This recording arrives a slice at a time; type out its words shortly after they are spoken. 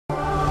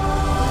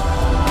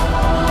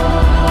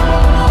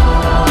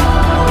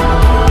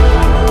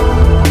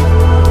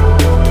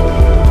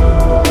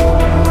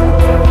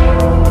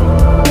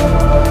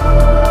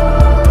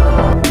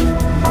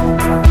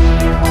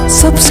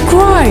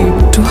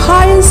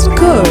Highest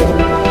Good,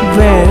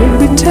 where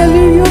we tell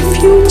you your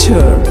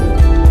future.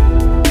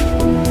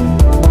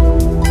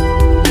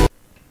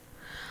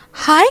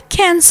 Hi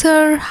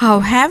Cancer, how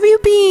have you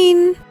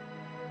been?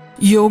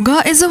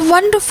 Yoga is a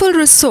wonderful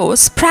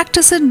resource.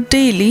 Practice it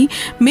daily.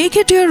 Make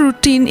it your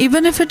routine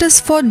even if it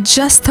is for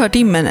just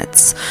 30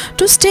 minutes.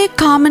 To stay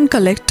calm and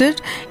collected,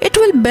 it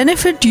will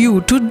benefit you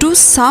to do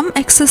some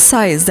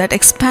exercise that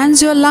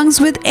expands your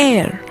lungs with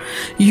air.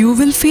 You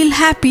will feel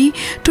happy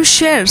to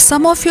share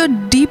some of your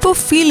deeper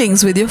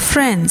feelings with your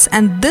friends,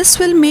 and this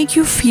will make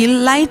you feel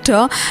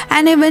lighter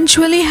and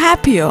eventually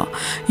happier.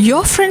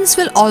 Your friends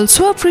will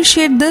also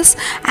appreciate this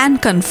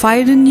and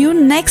confide in you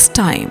next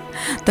time.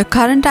 The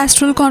current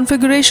astral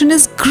configuration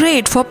is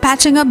great for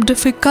patching up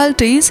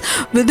difficulties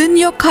within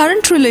your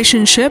current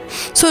relationship,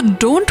 so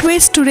don't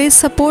waste today's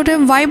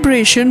supportive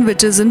vibration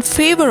which is in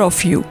favor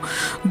of you.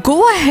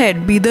 Go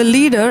ahead, be the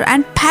leader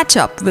and patch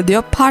up with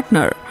your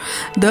partner.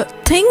 The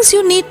things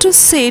you need to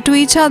say to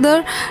each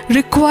other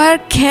require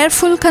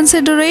careful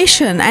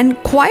consideration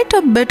and quite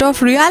a bit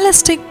of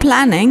realistic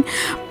planning.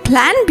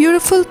 Plan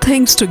beautiful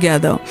things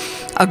together.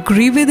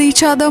 Agree with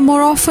each other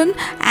more often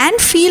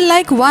and feel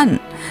like one.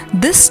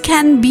 This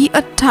can be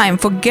a time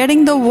for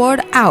getting the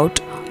word out,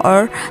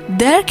 or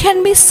there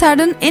can be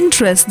sudden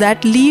interests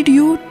that lead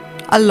you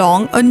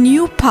along a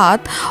new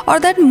path or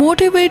that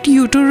motivate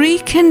you to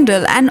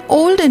rekindle an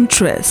old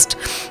interest.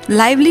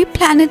 Lively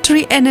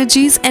planetary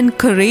energies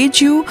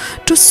encourage you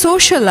to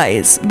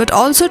socialize, but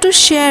also to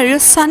share your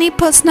sunny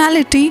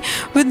personality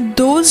with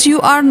those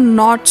you are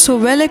not so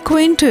well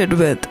acquainted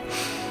with.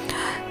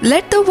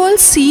 Let the world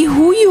see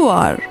who you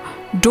are.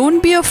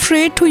 Don't be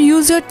afraid to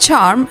use your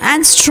charm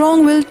and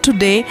strong will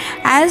today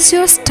as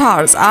your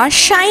stars are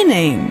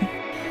shining.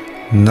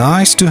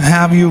 Nice to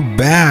have you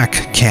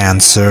back,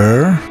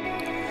 Cancer.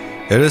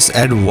 It is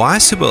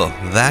advisable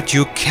that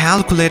you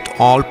calculate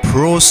all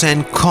pros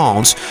and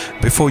cons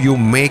before you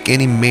make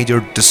any major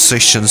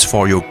decisions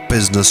for your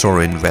business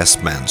or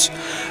investments.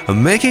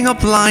 Making a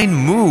blind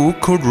move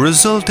could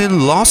result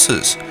in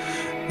losses.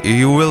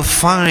 You will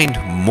find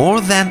more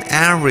than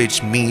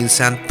average means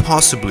and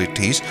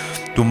possibilities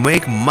to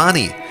make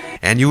money,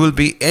 and you will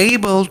be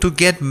able to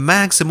get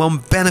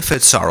maximum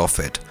benefits out of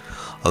it.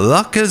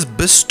 Luck is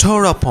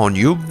bestowed upon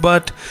you,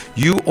 but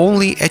you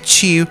only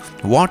achieve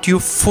what you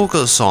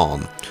focus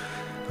on.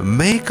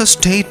 Make a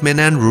statement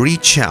and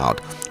reach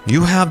out.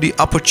 You have the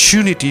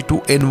opportunity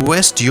to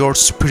invest your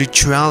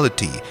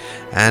spirituality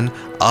and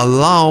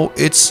allow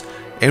its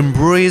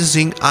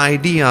embracing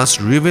ideas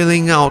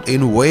revealing out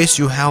in ways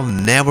you have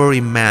never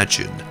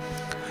imagined.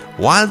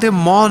 While the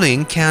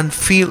morning can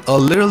feel a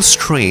little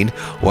strained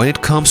when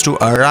it comes to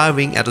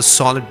arriving at a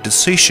solid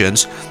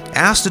decisions,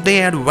 as the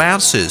day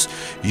advances,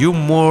 you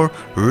more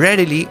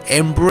readily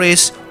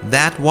embrace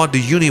that what the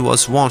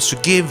universe wants to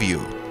give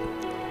you.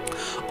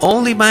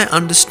 Only by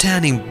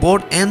understanding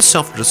both ends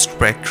of the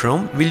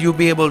spectrum will you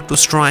be able to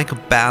strike a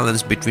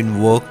balance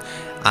between work,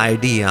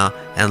 idea,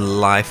 and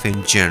life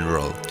in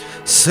general.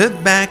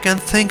 Sit back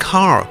and think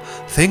hard.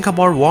 Think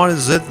about what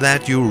is it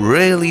that you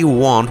really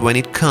want when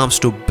it comes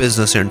to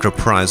business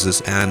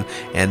enterprises and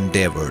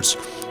endeavors.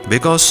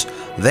 Because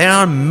there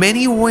are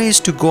many ways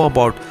to go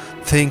about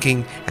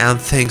thinking and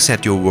things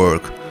at your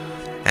work,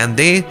 and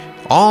they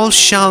all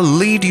shall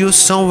lead you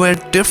somewhere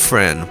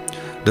different.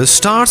 The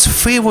stars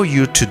favor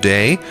you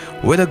today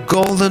with a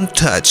golden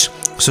touch,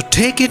 so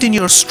take it in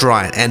your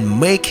stride and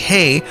make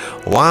hay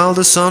while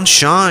the sun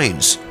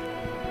shines.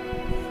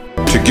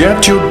 To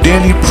get your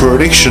daily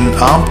prediction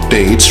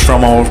updates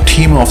from our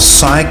team of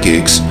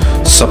psychics,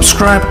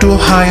 subscribe to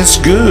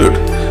Highest Good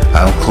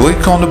and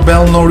click on the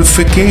bell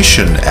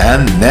notification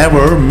and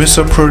never miss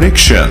a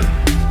prediction.